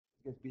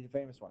Get to be the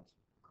famous ones.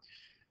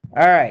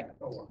 All right.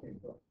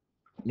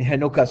 Yeah,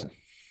 no cussing.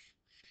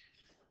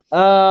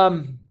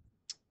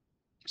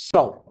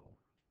 So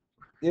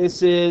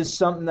this is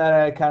something that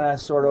I kind of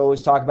sort of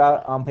always talk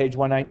about on page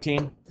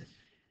 119.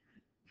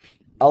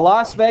 A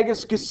Las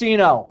Vegas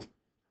casino.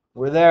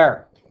 We're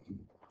there.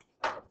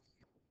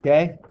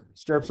 Okay?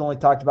 Stirp's only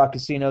talked about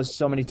casinos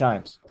so many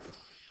times.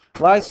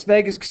 Las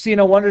Vegas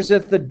casino wonders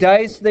if the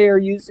dice they are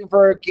using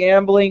for a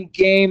gambling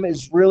game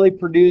is really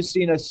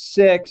producing a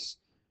 6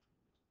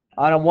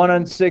 on a 1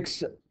 on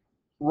 6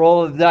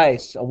 roll of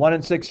dice. A 1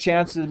 in 6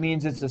 chance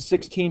means it's a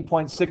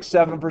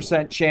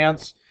 16.67%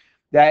 chance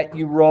that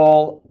you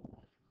roll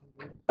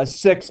a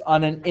 6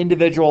 on an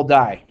individual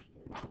die.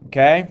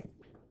 Okay?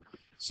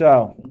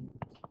 So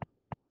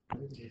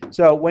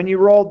when you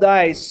roll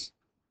dice,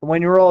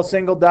 when you roll a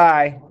single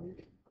die,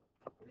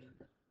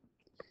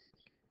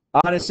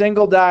 on a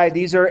single die,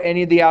 these are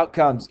any of the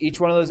outcomes. Each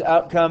one of those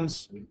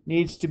outcomes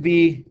needs to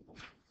be...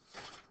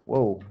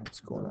 Whoa, what's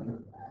going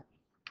on?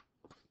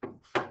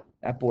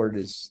 That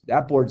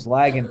board's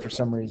lagging for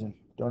some reason.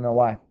 Don't know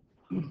why.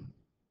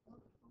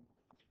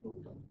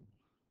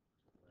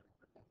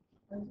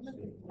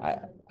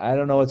 I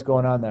don't know what's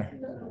going on there.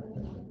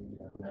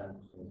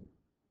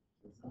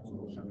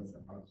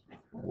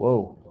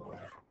 Whoa.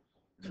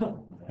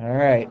 All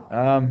right.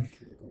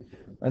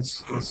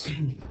 Let's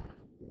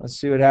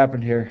see what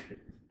happened here.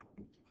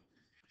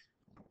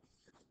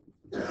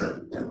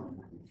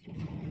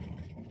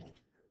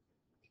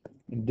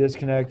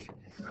 Disconnect.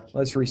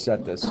 Let's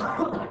reset this.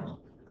 All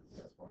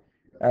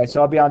right,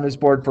 so I'll be on this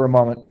board for a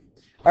moment.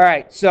 All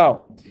right,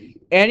 so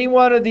any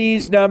one of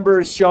these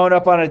numbers showing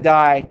up on a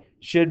die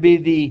should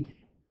be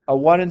a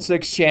 1 in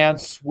 6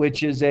 chance,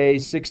 which is a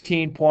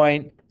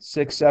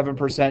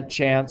 16.67%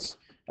 chance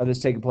of this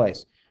taking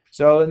place.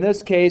 So in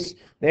this case,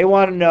 they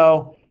want to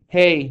know,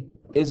 hey,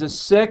 is a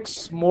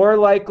 6 more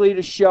likely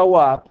to show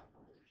up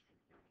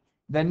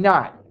than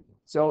not?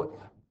 So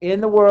in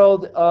the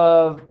world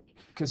of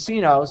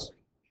casinos,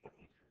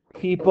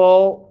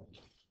 people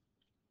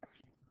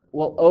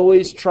will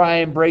always try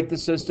and break the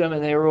system,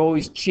 and they will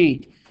always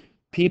cheat.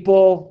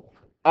 People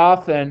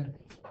often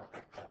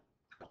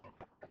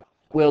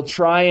will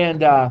try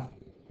and...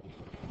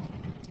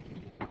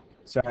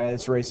 sorry,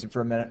 it's racing for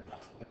a minute.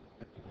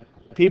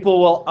 People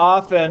will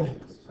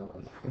often...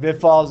 If it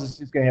falls, it's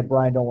just going to hit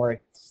Brian, don't worry.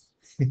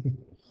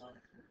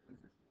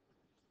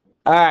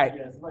 All right.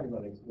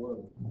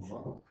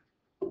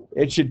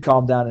 It should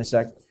calm down in a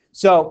sec.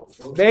 So,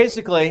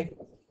 basically...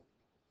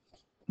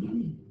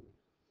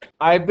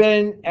 I've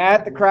been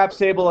at the craps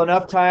table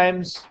enough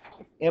times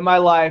in my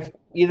life,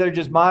 either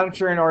just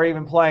monitoring or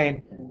even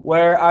playing,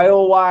 where I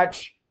will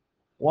watch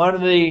one of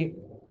the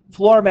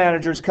floor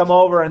managers come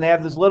over and they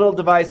have this little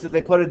device that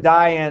they put a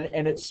die in,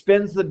 and it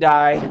spins the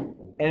die,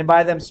 and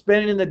by them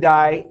spinning the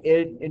die,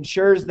 it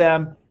ensures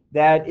them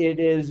that it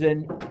is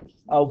a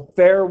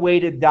fair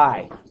weighted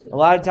die. A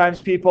lot of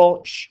times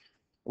people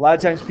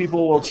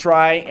will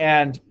try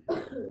and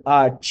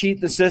cheat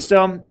the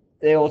system.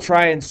 They will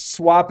try and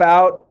swap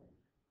out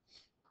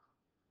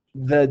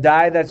the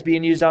die that's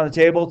being used on the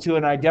table to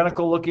an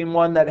identical looking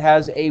one that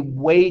has a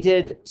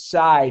weighted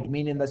side,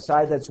 meaning the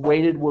side that's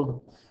weighted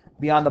will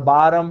be on the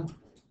bottom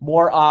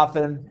more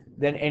often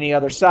than any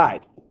other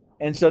side.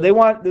 And so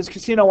this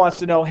casino wants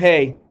to know,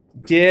 hey,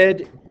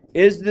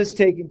 is this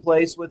taking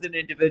place with an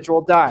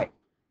individual die?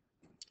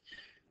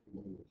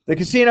 The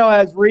casino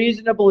has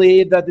reason to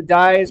believe that the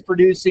die is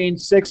producing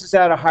 6s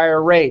at a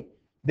higher rate.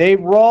 They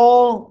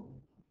roll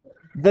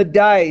the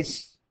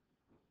dice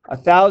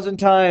 1,000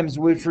 times,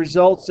 which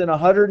results in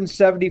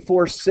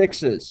 174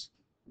 6s.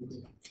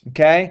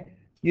 Okay?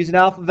 Use an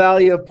alpha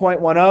value of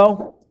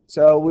 0.10.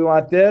 So we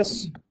want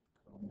this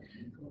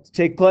to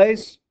take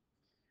place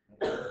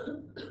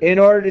in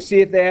order to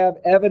see if they have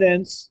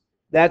evidence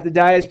that the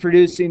die is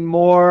producing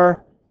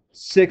more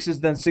 6s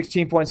than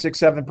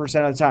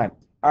 16.67% of the time.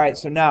 All right,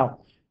 so now,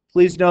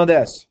 please know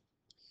this.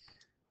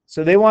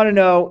 So they want to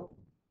know,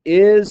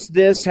 is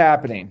this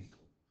happening?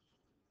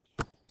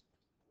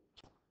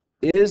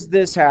 Is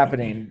this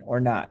happening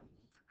or not?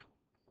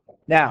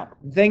 Now,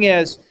 the thing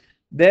is,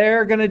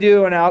 they're going to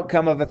do an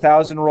outcome of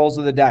 1,000 rolls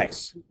of the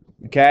dice.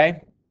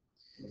 Okay?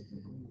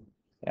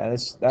 Yeah,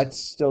 that's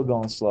still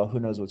going slow. Who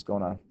knows what's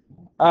going on?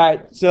 All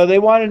right, so they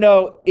want to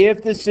know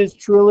if this is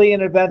truly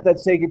an event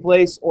that's taking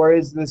place or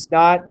is this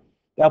not.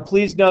 Now,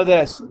 please know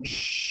this.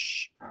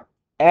 Shh.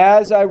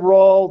 As I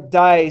roll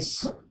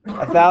dice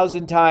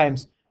 1,000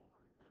 times,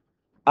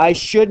 I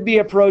should be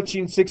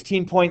approaching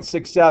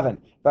 16.67.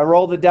 If I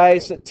roll the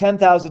dice at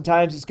 10,000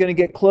 times, it's going to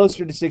get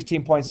closer to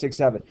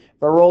 16.67.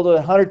 If I roll it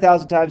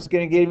 100,000 times, it's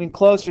going to get even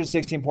closer to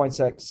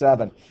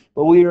 16.67.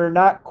 But we are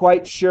not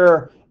quite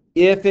sure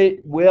if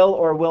it will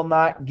or will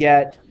not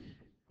get,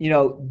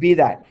 be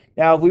that.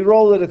 Now, if we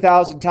roll it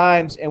 1,000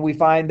 times and we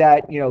find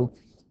that,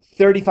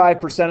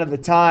 35% of the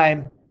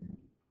time,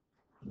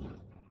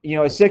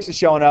 a 6 is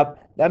showing up,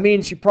 that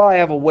means you probably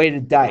have a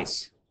weighted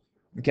dice.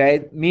 Okay?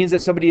 It means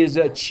that somebody is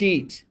a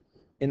cheat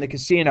in the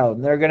casino.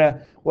 And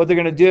what they're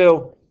gonna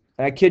do,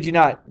 and I kid you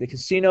not, the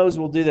casinos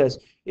will do this.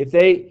 if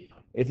they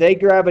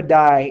grab a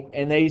die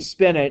and they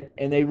spin it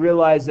and they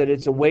realize that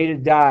it's a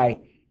weighted die,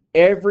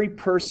 every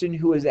person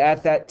who is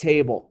at that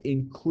table,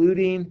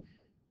 including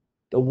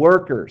the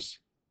workers,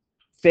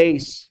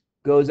 face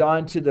goes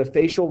on to the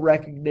facial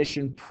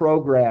recognition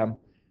program,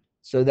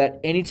 so that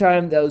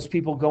anytime those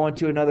people go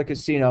into another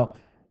casino,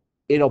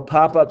 it'll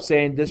pop up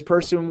saying this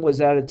person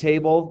was at a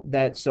table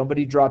that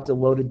somebody dropped a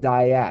loaded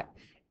die at.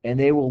 And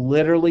they will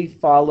literally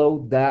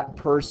follow that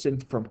person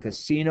from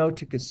casino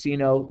to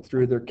casino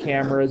through their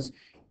cameras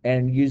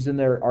and using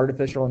their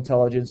artificial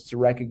intelligence to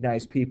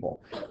recognize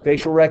people.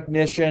 Facial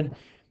recognition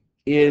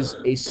is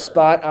a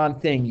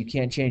spot-on thing. You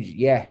can't change it.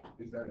 Yeah.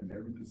 Is that in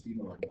every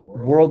casino?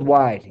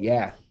 Worldwide,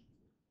 yeah.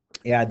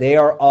 Yeah, they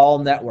are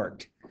all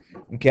networked.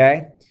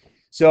 Okay?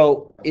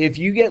 So if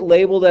you get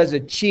labeled as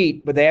a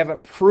cheat, but they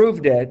haven't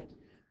proved it,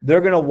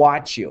 they're going to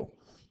watch you.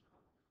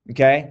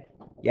 Okay?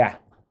 Yeah.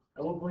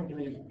 At what point can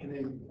they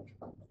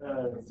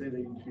say that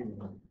you cheated?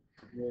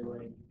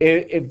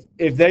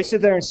 If they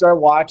sit there and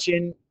start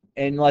watching,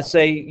 and let's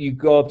say you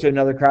go up to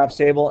another craps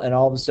table and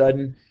all of a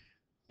sudden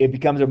it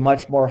becomes a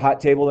much more hot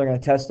table, they're going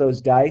to test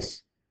those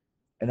dice,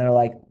 and they're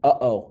like,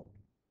 uh-oh,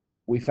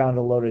 we found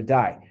a loaded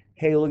die.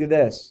 Hey, look at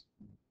this.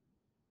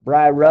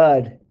 Bry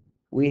Rudd,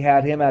 we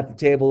had him at the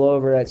table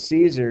over at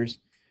Caesars.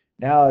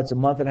 Now it's a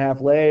month and a half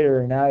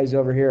later, and now he's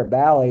over here at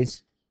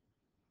Bally's.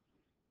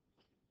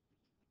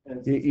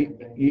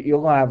 You're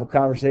going to have a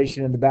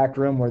conversation in the back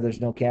room where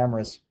there's no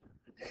cameras.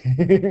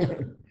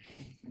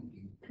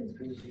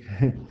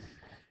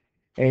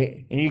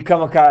 And you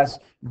come across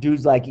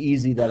dudes like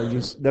Easy that are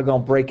they're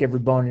going to break every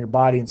bone in your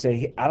body and say,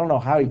 hey, I don't know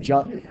how he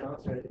jumped.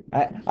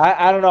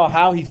 I don't know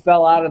how he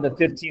fell out of the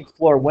 15th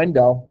floor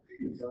window.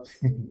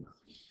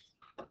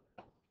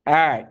 All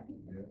right.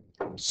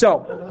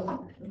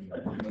 So.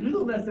 You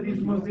know that he's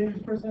the most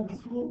dangerous person at the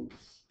school?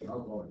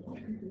 All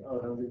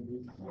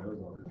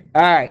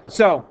right.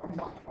 So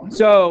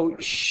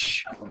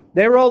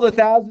they rolled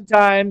 1,000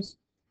 times,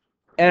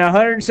 and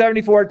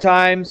 174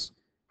 times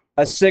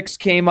a 6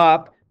 came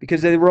up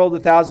because they rolled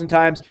 1,000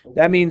 times.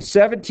 That means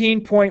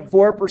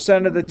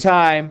 17.4% of the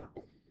time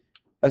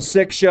a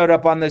 6 showed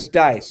up on this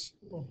dice.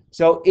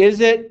 So is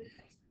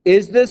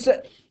this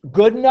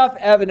good enough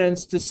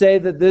evidence to say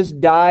that this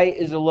die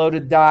is a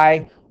loaded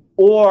die,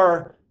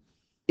 or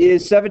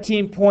is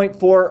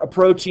 17.4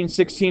 approaching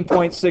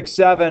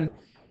 16.67?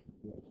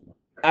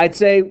 I'd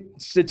say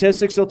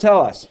statistics will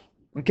tell us.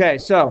 Okay,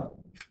 so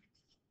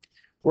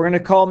we're going to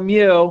call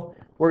mu,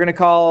 we're going to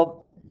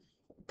call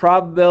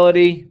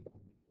probability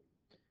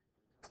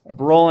of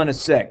rolling a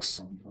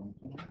 6.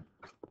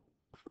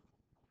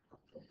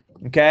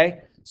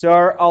 Okay, so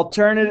our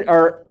alternative,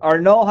 our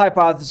null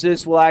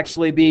hypothesis will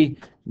actually be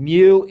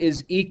mu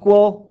is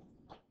equal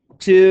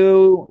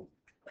to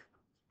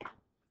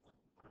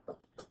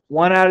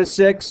 1 out of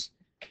 6,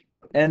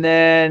 and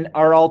then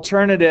our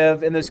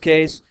alternative in this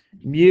case,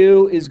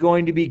 mu is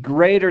going to be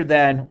greater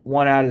than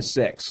 1 out of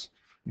 6.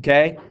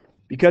 Okay,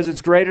 because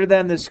it's greater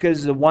than this because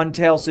it's a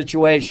one-tail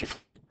situation.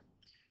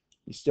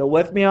 You still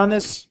with me on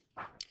this?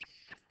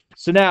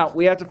 So now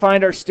we have to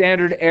find our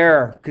standard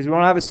error, because we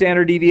don't have a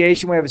standard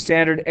deviation, we have a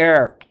standard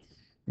error.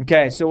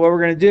 Okay, so what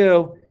we're going to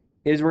do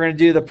is we're going to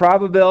do the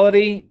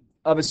probability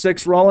of a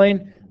 6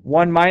 rolling,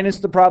 1 minus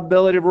the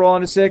probability of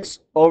rolling a 6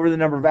 over the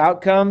number of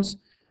outcomes.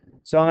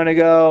 So I'm going to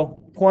go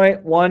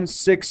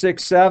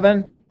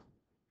 0.1667,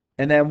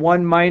 and then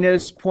 1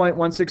 minus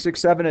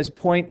 0.1667 is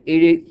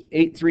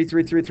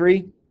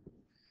 0.888333.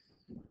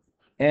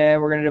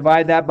 And we're going to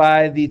divide that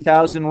by the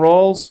 1,000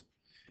 rolls.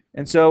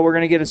 And so we're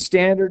going to get a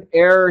standard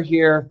error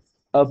here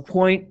of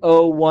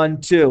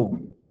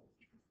 0.012.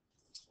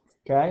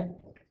 Okay?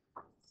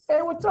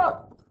 Hey, what's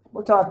up?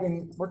 We're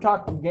talking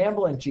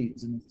gambling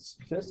cheats and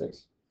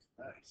statistics.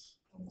 Nice.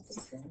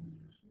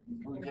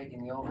 We're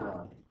taking the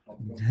over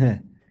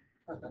on.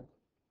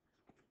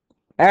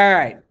 All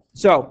right.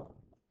 So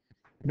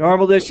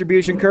normal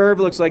distribution curve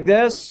looks like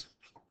this.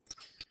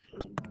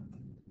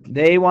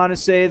 They want to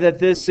say that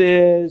this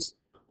is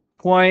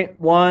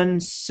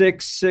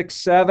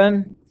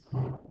 0.1667.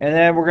 And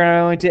then we're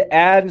going to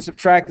add and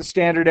subtract the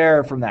standard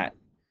error from that.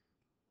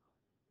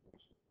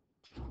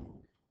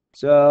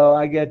 So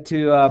I get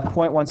to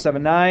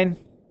 0.179.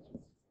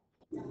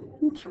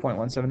 Oops,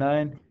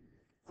 0.179.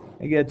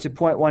 I get to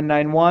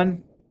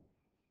 0.191.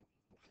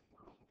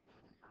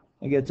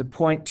 I get to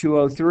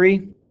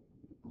 0.203.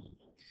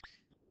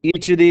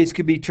 Each of these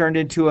could be turned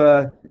into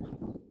a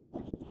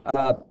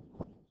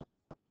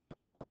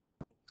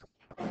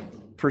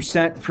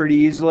percent pretty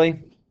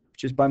easily,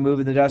 just by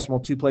moving the decimal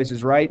 2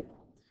 places right.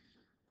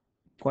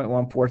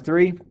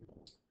 0.143.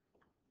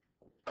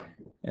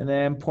 And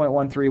then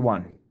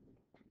 0.131.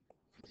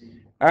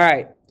 All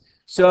right.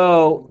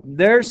 So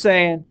they're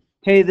saying,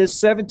 hey, this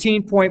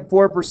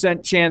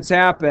 17.4% chance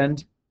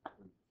happened.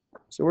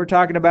 So we're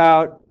talking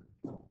about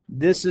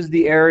this is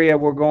the area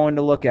we're going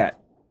to look at.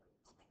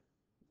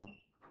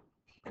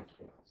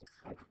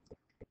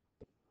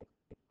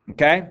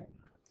 Okay?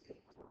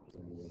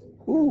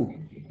 Ooh,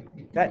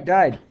 that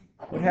died.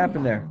 What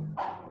happened there?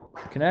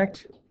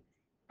 Connect?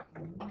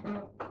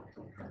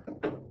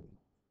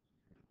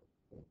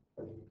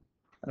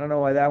 I don't know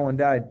why that one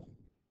died.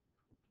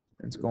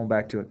 It's going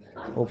back to it,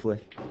 hopefully.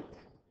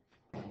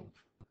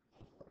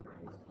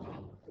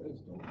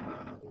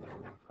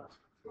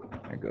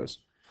 There it goes.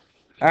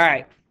 All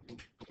right.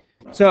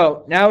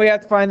 So now we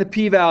have to find the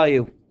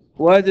p-value.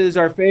 What is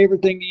our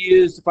favorite thing to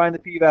use to find the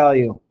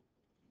p-value?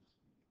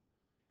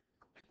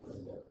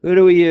 Who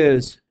do we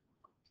use?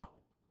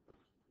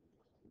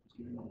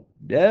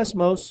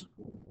 Desmos.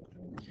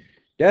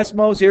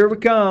 Desmos, here we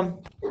come.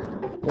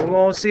 We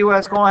won't see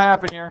what's going to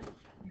happen here.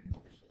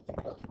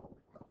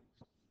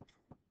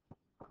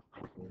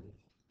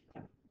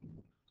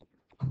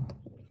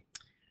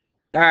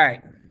 All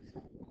right.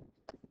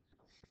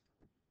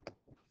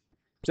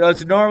 So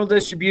it's a normal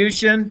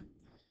distribution.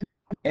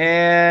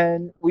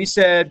 And we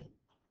said,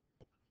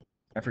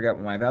 I forgot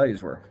what my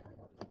values were.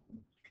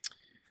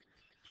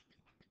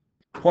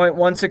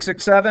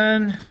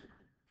 0.1667.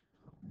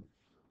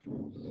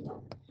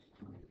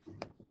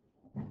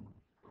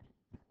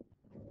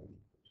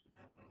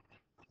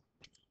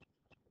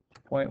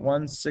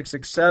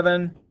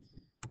 0.1667.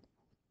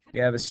 We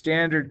have a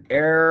standard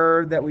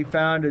error that we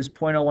found is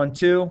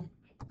 0.012.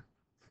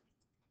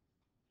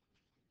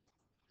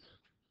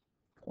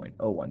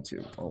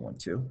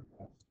 0.012.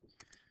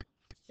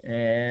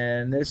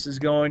 And this is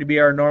going to be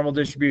our normal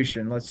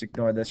distribution. Let's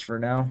ignore this for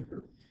now.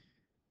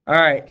 All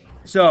right.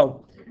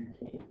 So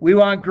we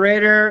want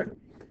greater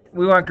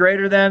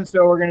than,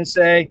 so we're going to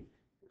say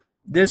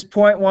this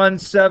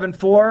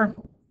 0.174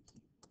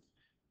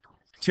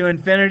 to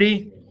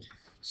infinity.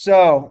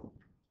 So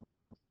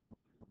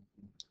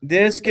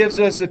this gives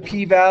us a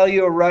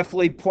p-value of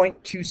roughly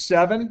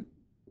 0.27.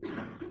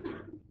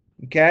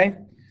 Okay?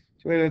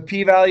 So we have a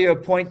p-value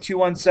of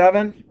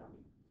 0.217.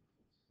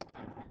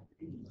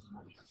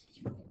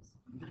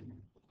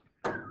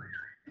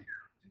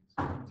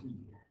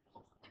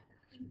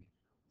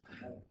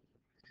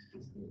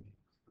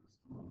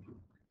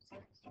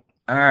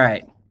 All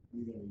right.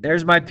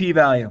 There's my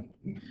p-value.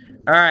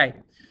 All right.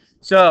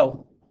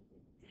 So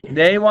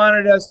they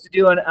wanted us to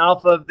do an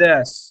alpha of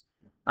this.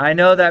 I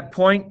know that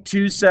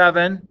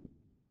 0.27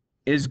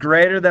 is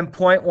greater than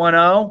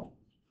 0.10.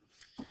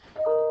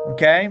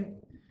 Okay?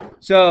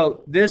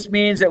 So this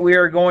means that we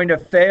are going to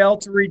fail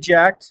to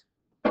reject.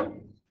 We're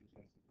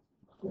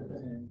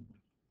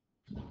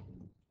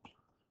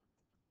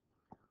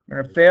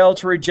going to fail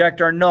to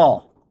reject our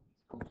null.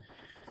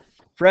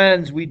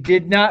 Friends, we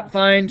did not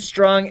find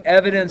strong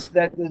evidence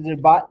that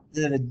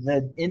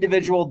the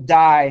individual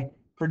die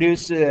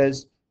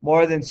produces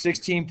more than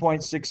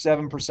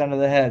 16.67% of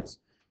the heads.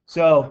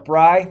 So,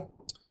 Bri,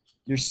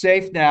 you're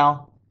safe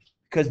now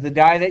because the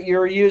die that you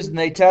were using,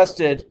 they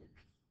tested.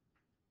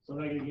 So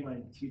am I gonna get my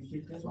teeth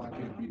kicked in? So I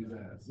can't beat his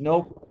ass.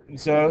 Nope.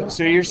 So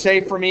you're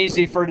safe from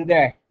Easy for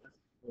today.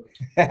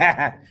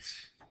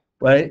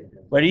 But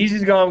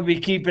Easy's going to be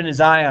keeping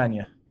his eye on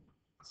you.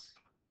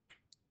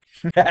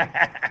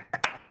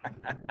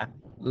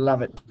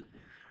 Love it.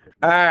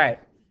 All right.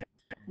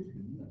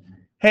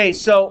 Hey,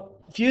 so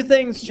a few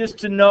things just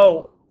to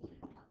know,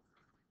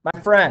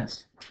 my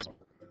friends.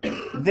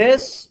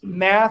 This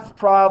math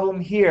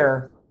problem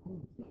here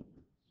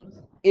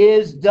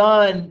is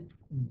done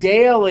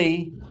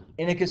daily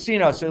in a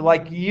casino. So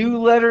like you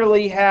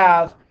literally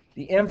have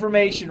the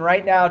information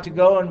right now to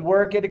go and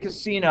work at a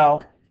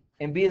casino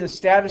and be the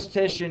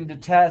statistician to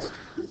test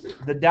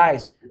the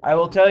dice. I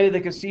will tell you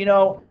the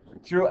casino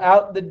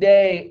throughout the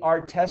day are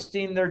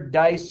testing their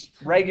dice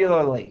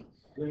regularly.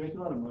 Do they make a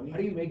lot of money? How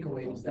do you make a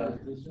weighted die?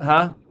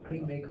 Huh? How do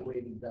you make a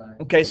weighted die?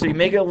 Okay, so you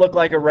make it look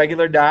like a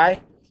regular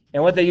die.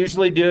 And what they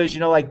usually do is,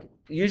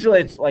 usually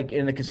it's like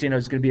in the casino,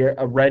 it's going to be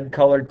a red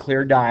colored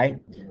clear die.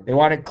 They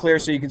want it clear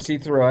so you can see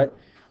through it.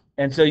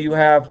 And so you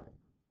have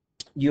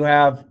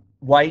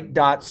white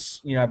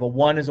dots. You have a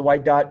 1 is a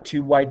white dot,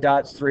 2 white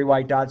dots, 3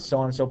 white dots, so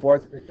on and so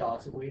forth. The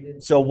dots are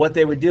weighted. So what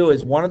they would do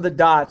is one of the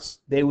dots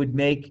they would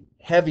make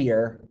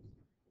heavier,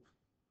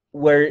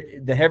 where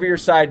the heavier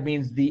side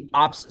means the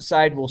opposite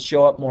side will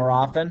show up more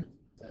often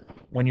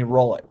when you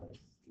roll it.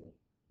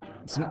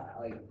 Huh?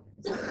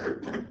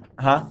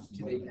 How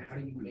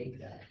do you make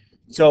that?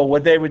 So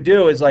what they would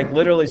do is like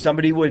literally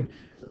somebody would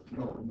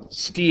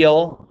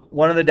steal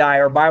one of the die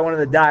or buy one of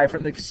the die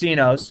from the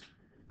casinos.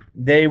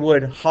 They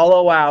would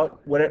hollow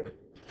out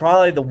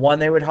probably the one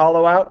they would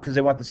hollow out because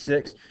they want the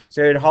 6.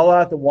 So they would hollow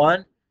out the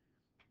 1,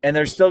 and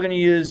they're still going to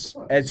use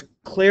as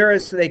clear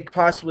as they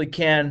possibly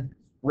can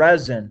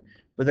resin,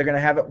 but they're going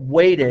to have it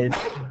weighted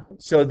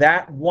so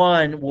that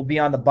 1 will be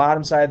on the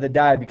bottom side of the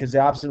die because the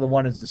opposite of the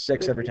 1 is the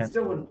 6 every time. It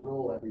still wouldn't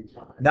roll every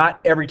time. Not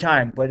every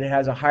time, but it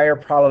has a higher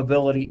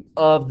probability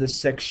of the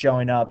 6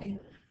 showing up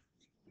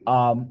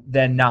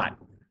than not.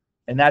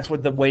 And that's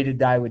what the weighted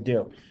die would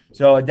do.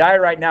 So a die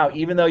right now,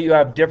 even though you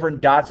have different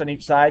dots on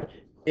each side,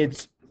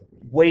 its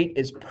weight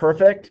is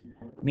perfect,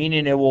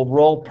 meaning it will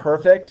roll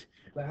perfect.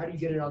 But how do you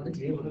get it on the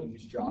table? You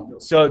just drop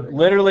it. So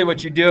literally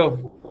what you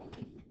do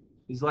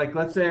is like,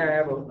 let's say I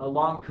have a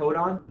long coat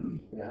on,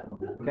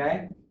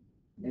 okay?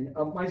 And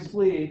up my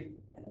sleeve,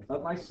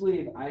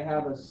 I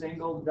have a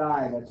single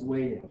die that's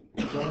weighted.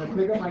 So I'm going to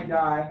pick up my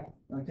die,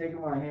 I'm going to take it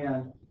in my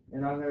hand,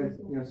 and I'm going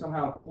to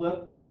somehow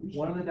flip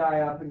one of the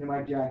die up into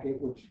my jacket,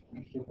 which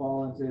will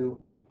fall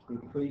into a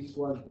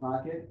pre-slugged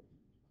pocket,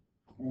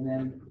 and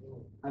then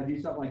I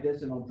do something like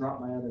this, and I'll drop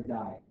my other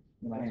die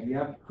in my hand. You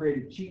have to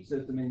create a cheat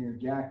system in your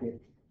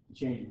jacket to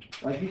change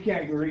it. Like you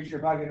can't go reach your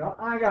pocket and go,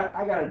 I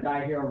got a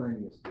die here over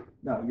in this.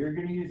 No, you're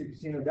going to use a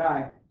casino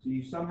die, so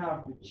you somehow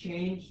have to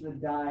change the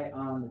die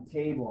on the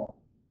table.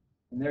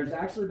 And there's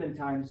actually been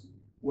times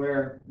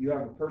where you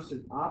have a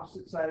person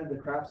opposite side of the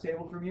craps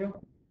table from you.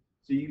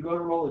 So you go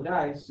to roll the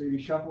dice, so you're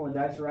shuffling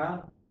dice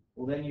around.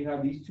 Well, then you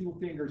have these two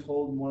fingers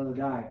holding one of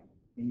the die,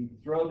 and you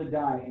throw the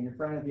die, and your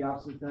friend at the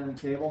opposite end of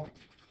the table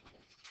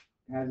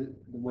has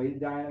it, the weighted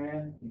die in their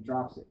hand, and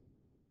drops it.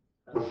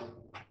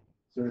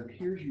 So it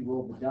appears you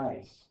rolled the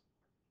dice,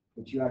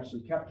 but you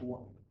actually kept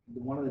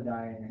one of the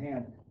die in your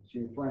hand. So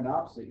your friend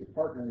opposite, your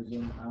partner is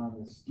in on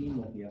the scheme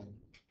with you,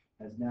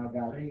 has now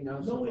got.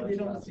 No way they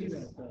don't see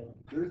that though.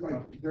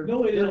 No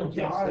way they don't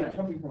catch that.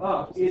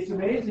 Oh, it's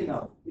amazing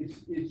though.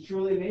 It's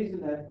truly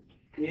amazing that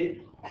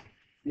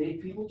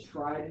people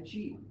try to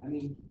cheat. I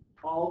mean,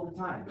 all the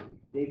time.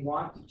 They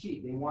want to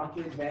cheat. They want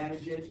to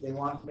advantage it. They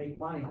want to make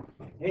money.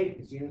 Hey,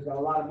 casinos got a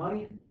lot of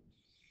money.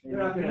 They're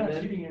not going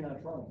to cheating. You're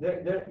not trying.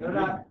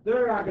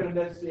 They're not going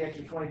to miss the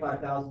extra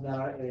 $25,000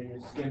 that they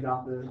skimmed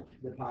off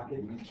the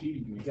pocket.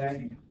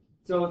 Okay.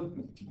 So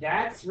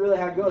that's really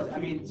how it goes. I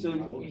mean, so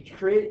you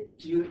create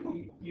you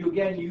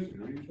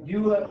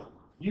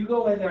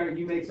go in there and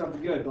you make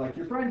something good. Like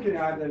your friend could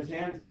have those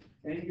hands,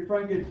 and your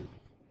friend could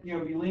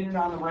be leaning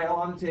on the rail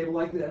on the table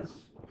like this.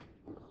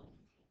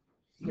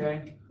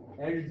 Okay,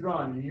 and you're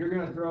throwing, and you're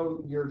going to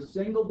throw your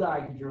single die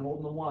because you're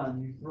holding the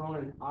one. You're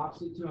throwing it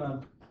opposite to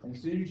him, and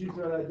as soon as you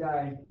throw that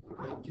die,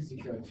 Because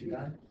you throw two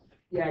die?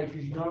 yeah,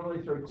 because you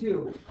normally throw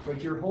two,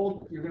 but you're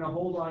going to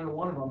hold on to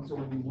one of them. So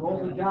when you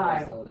roll the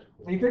die,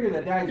 and you figure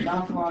that die is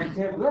bouncing along the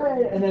table,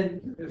 and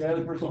then the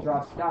other person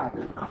drops the die.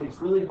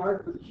 It's really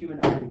hard for the human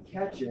eye to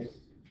catch it,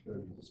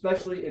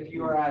 especially if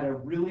you are at a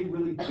really,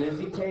 really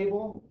busy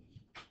table.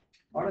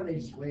 Why don't they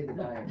just weigh the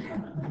die?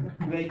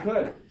 They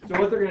could. So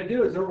what they're going to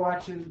do is they're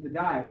watching the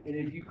die, and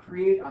if you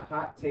create a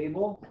hot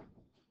table,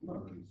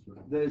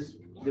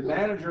 the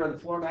manager or the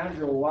floor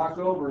manager will walk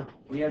over,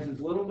 and he has his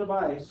little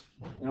device,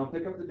 and he'll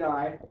pick up the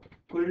die,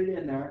 put it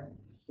in there,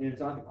 and it's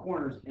on the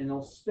corners, and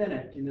they'll spin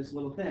it in this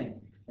little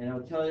thing, and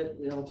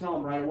it'll tell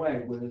him right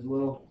away with his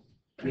little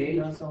gauge.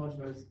 Not so much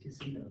about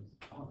casinos.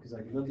 Oh, because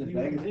I lived in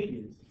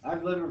Vegas.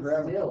 I've lived in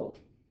forever. Still.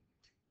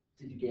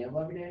 Did you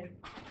gamble every day?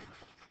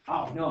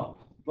 Oh no,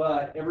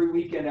 but every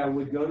weekend I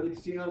would go to the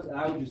casinos and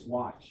I would just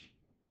watch.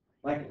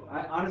 Like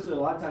honestly, a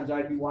lot of times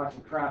I'd be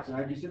watching craps and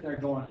I'd be sitting there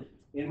going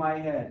in my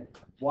head,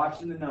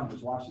 watching the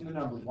numbers, watching the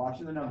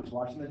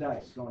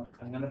dice, going,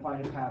 I'm gonna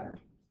find a pattern.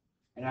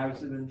 And I would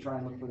sit there and try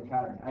and look for the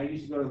pattern. I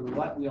used to go to the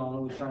roulette wheel and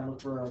always try and look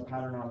for a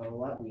pattern on the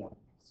roulette wheel.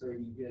 So are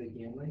you good at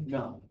gambling?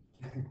 No.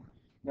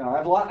 No,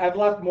 I've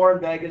left more in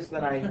Vegas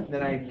than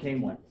I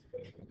came with.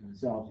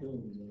 So,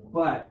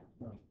 but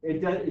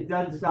it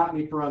doesn't stop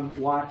me from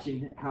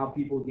watching how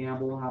people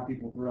gamble, how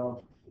people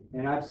throw.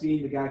 And I've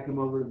seen the guy come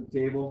over to the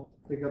table,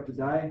 pick up the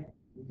die,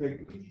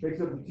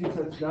 picks up the two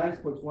sets of dice,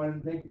 puts one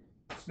in the thing,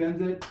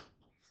 spins it.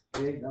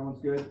 Okay, that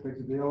one's good. Picks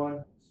up the other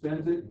one,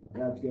 spins it.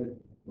 That's good.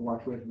 And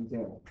walks away from the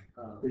table.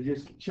 They're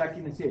just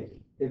checking to see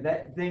if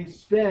that thing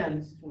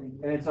spins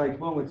and it's like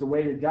boom, it's a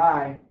weighted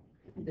die.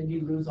 Then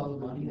you lose all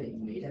the money that you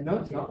made at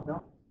the table.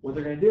 No. What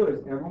they're going to do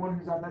is everyone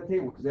who's on that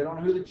table, because they don't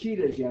know who the cheat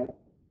is yet,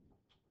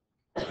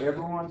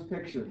 everyone's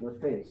picture, their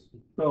face,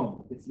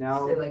 boom, it's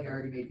now. Say like I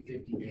already made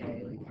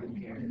 50K, like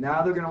who cares?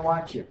 Now they're going to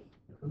watch you.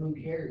 Who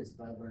cares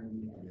if I've already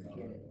made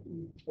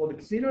 50K? Well, the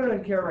casino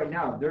doesn't care right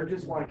now. They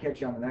just want to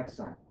catch you on the next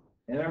time,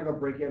 and they're going to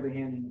break every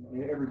hand,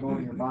 every bone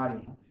in your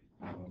body.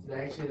 So they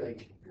actually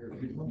like.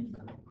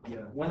 Yeah.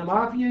 When the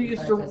mafia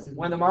used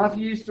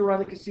to run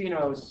the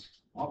casinos,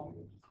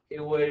 it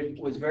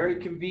was very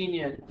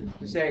convenient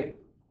to say,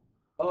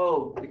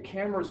 oh, the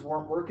cameras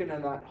weren't working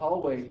in that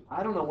hallway.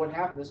 I don't know what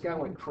happened. This guy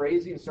went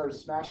crazy and started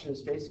smashing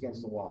his face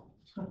against the wall.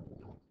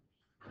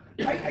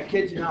 I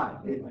kid you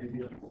not.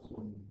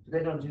 They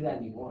don't do that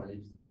anymore.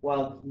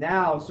 Well,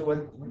 now, so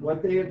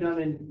what they have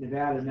done in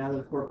Nevada, now that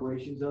the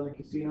corporations own the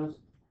casinos,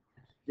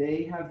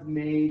 they have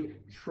made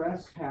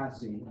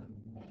trespassing,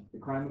 the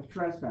crime of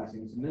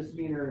trespassing, it's a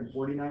misdemeanor in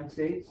 49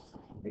 states,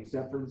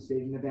 except for the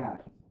state of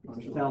Nevada.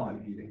 It's a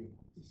felony.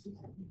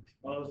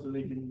 Oh, so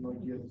they can like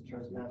you as a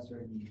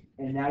trespasser.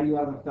 And now you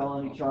have a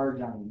felony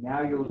charge on you.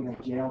 Now you're looking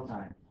at jail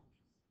time.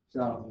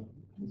 So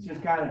it's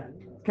just kind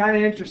of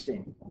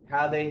interesting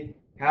how they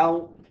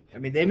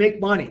make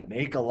money,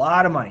 make a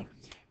lot of money.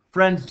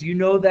 Friends, do you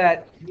know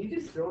that? Can you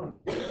just throw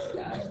a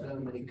stash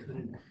them that he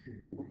couldn't?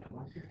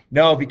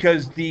 No,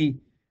 because the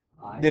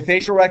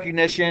facial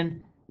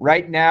recognition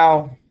right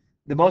now,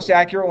 the most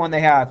accurate one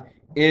they have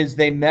is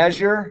they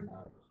measure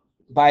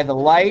by the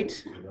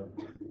light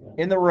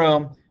in the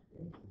room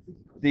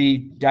the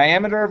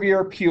diameter of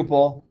your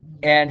pupil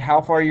and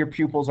how far your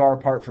pupils are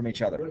apart from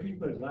each other. What if you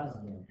put glasses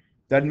on?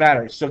 Doesn't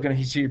matter. It's still going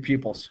to see your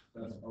pupils.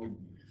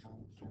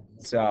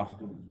 So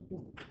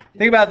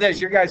Think about this.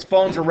 Your guys'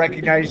 phones are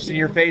recognizing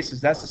your faces.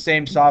 That's the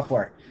same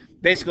software.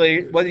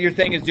 Basically, what your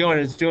thing is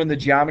doing the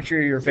geometry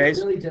of your face.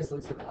 It really just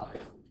looks at the eyes.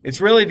 It's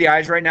really the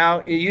eyes right now.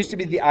 It used to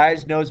be the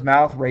eyes, nose,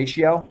 mouth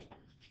ratio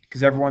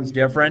because everyone's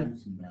different.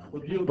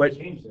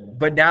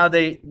 But now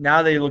they're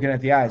looking at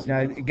the eyes.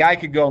 Now, a guy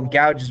could go and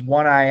gouge just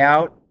one eye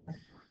out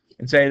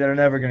and say they're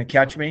never going to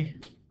catch me.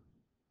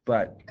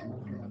 But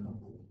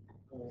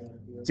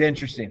it's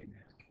interesting.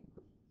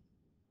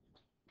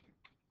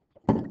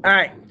 All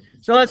right.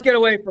 So let's get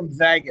away from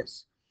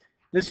Vegas.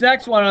 This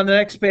next one on the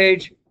next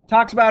page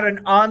talks about an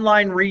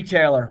online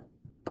retailer.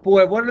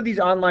 Boy, what are these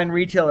online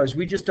retailers?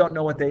 We just don't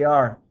know what they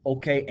are.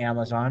 Okay,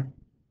 Amazon.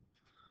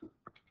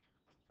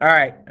 All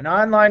right, an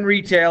online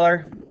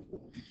retailer.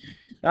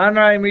 An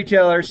online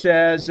retailer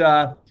says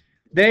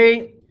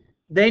they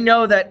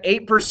know that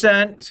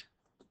 8%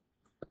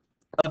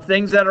 of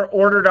things that are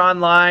ordered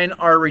online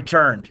are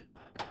returned.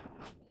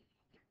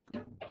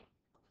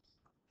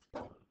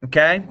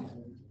 Okay?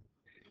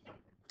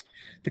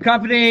 The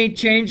company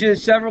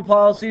changes several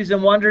policies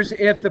and wonders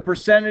if the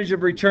percentage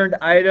of returned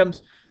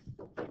items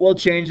will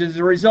change as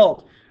a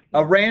result.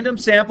 A random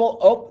sample,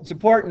 oh, it's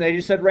important. They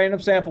just said random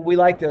sample. We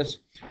like this.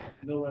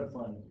 No red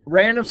flag.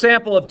 Random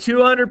sample of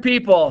 200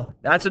 people.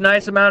 That's a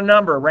nice amount of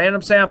number.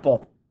 Random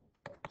sample.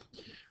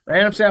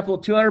 Random sample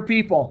of 200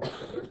 people.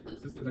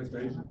 Is this the next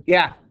page?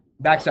 Yeah,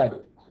 backside.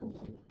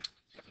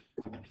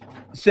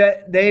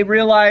 So they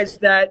realized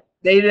that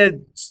they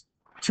did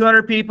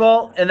 200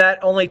 people and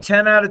that only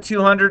 10 out of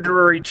 200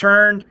 were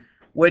returned,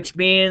 which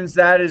means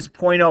that is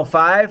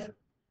 0.05.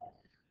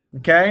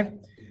 Okay.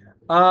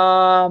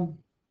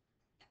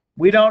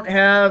 We don't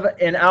have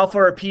an alpha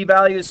or a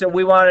p-value, so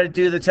we want to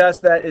do the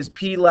test that is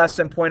p less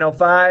than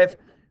 0.05.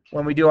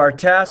 When we do our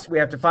test, we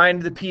have to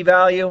find the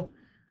p-value.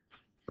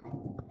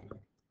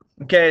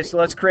 Okay, so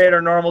let's create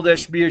our normal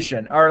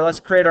distribution. Or let's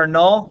create our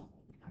null.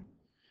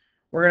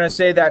 We're going to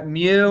say that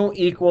mu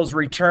equals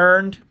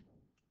returned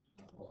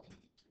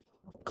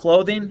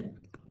clothing.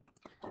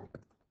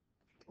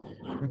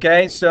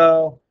 Okay,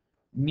 so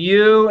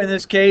mu in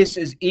this case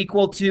is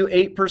equal to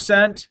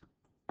 8%.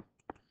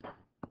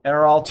 And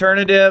our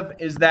alternative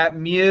is that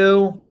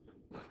mu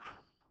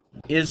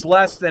is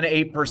less than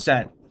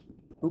 8%.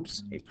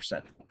 Oops,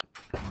 8%.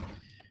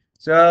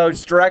 So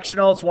it's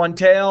directional, it's one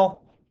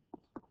tail.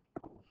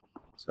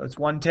 So it's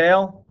one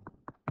tail.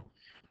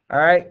 All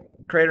right,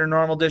 create our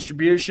normal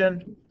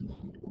distribution.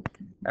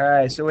 All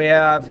right, so we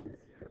have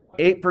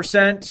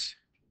 8%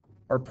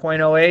 or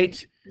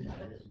 0.08.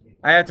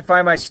 I have to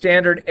find my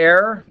standard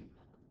error.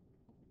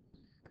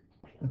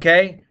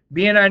 Okay,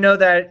 being I know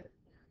that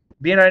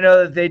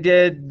they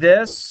did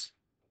this,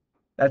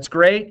 that's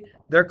great.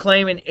 They're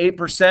claiming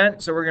 8%,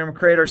 so we're going to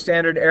create our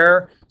standard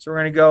error. So we're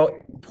going to go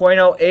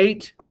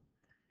 0.08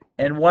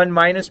 and 1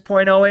 minus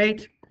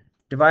 0.08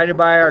 divided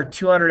by our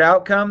 200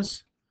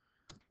 outcomes.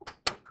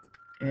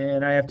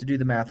 And I have to do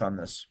the math on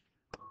this.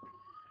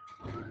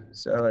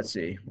 So let's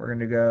see. We're going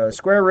to go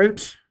square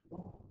root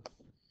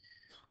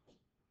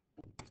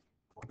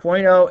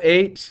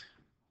 0.08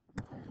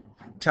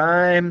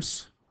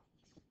 times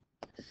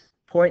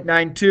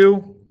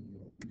 0.92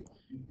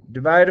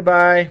 divided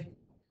by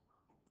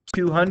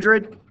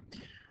 200.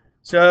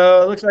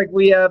 So it looks like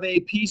we have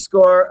a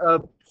p-score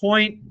of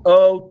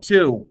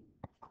 0.02.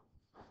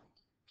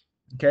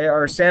 Okay,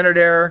 our standard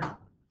error,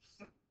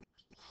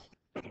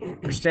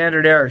 is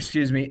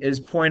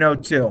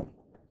 0.02.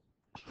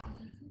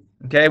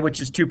 Okay,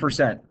 which is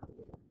 2%.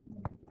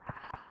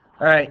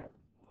 All right,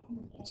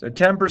 so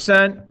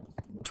 10%,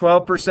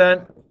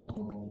 12%,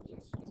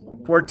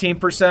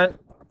 14%,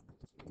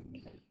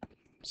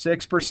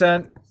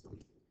 6%,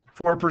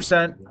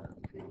 4%,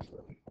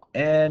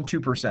 and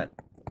 2%.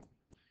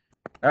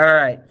 All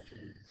right.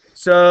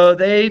 So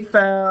they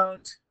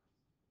found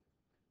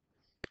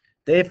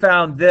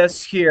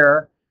this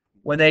here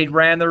when they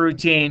ran the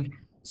routine.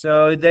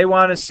 So they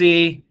want to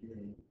see,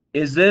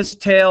 is this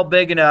tail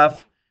big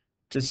enough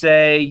to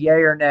say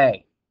yay or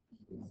nay?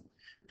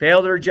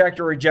 Fail to reject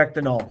or reject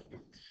the null.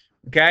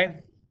 Okay?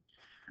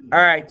 All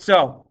right.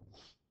 So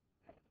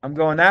I'm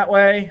going that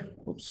way.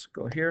 Oops,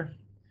 go here.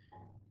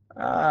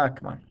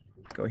 Come on.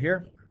 Go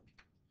here.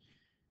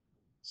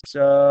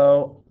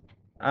 So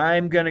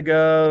I'm going to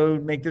go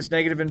make this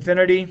negative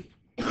infinity.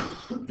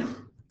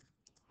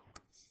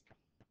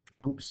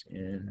 Oops,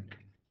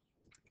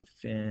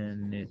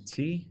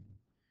 infinity.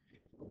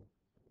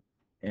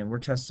 And we're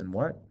testing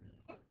what?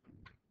 I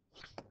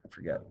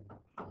forget.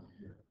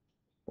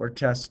 We're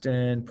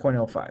testing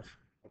 0.05.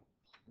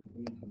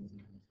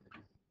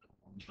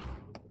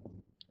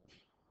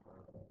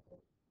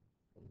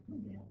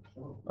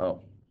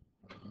 Oh.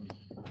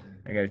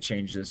 I got to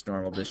change this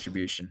normal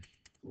distribution.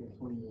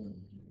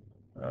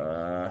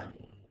 8%,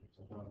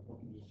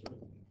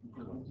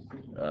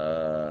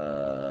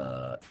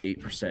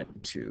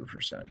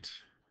 2%.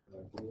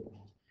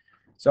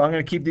 So I'm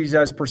going to keep these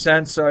as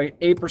percent. So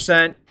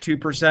 8%,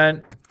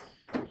 2%.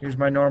 Here's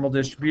my normal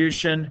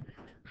distribution.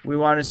 We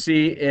want to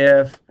see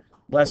if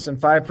less than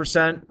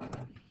 5%.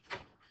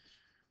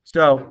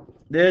 So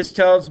This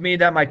tells me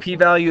that my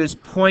p-value is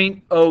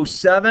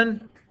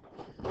 0.07.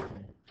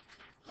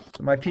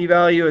 So my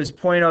p-value is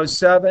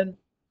 0.07.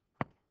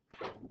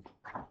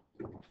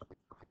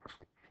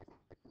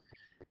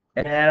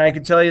 And I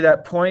can tell you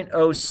that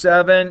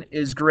 0.07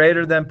 is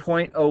greater than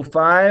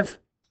 0.05.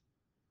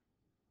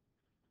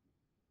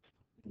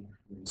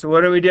 So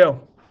what do we do?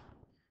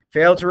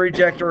 Fail to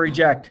reject or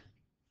reject?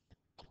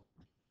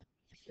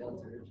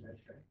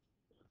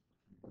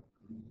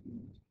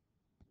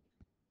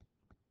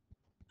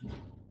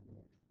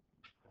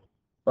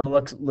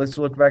 Well, let's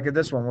look back at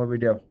this one. What do we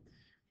do?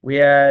 We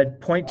had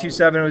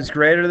 0.27 was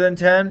greater than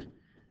 10.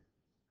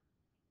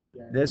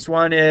 This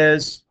one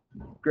is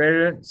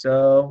greater than,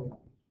 so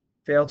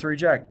fail to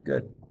reject.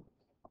 Good.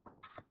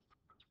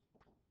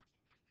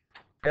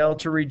 Fail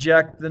to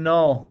reject the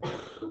null.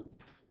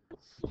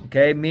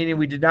 Okay, meaning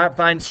we did not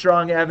find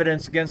strong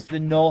evidence against the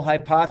null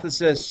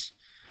hypothesis.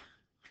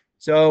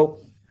 So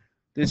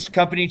this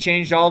company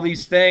changed all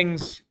these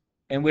things,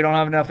 and we don't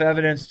have enough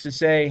evidence to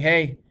say,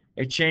 hey,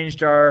 it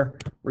changed our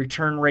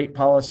return rate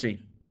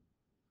policy.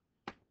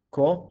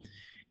 Cool.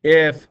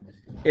 If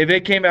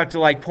it came out to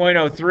like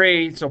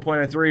 0.03, so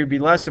 0.03 would be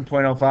less than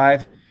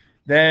 0.05,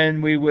 then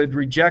we would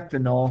reject the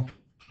null,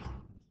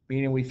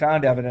 meaning we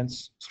found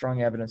evidence,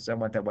 strong evidence that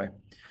went that way.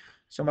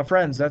 So my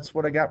friends, that's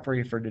what I got for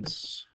you for this.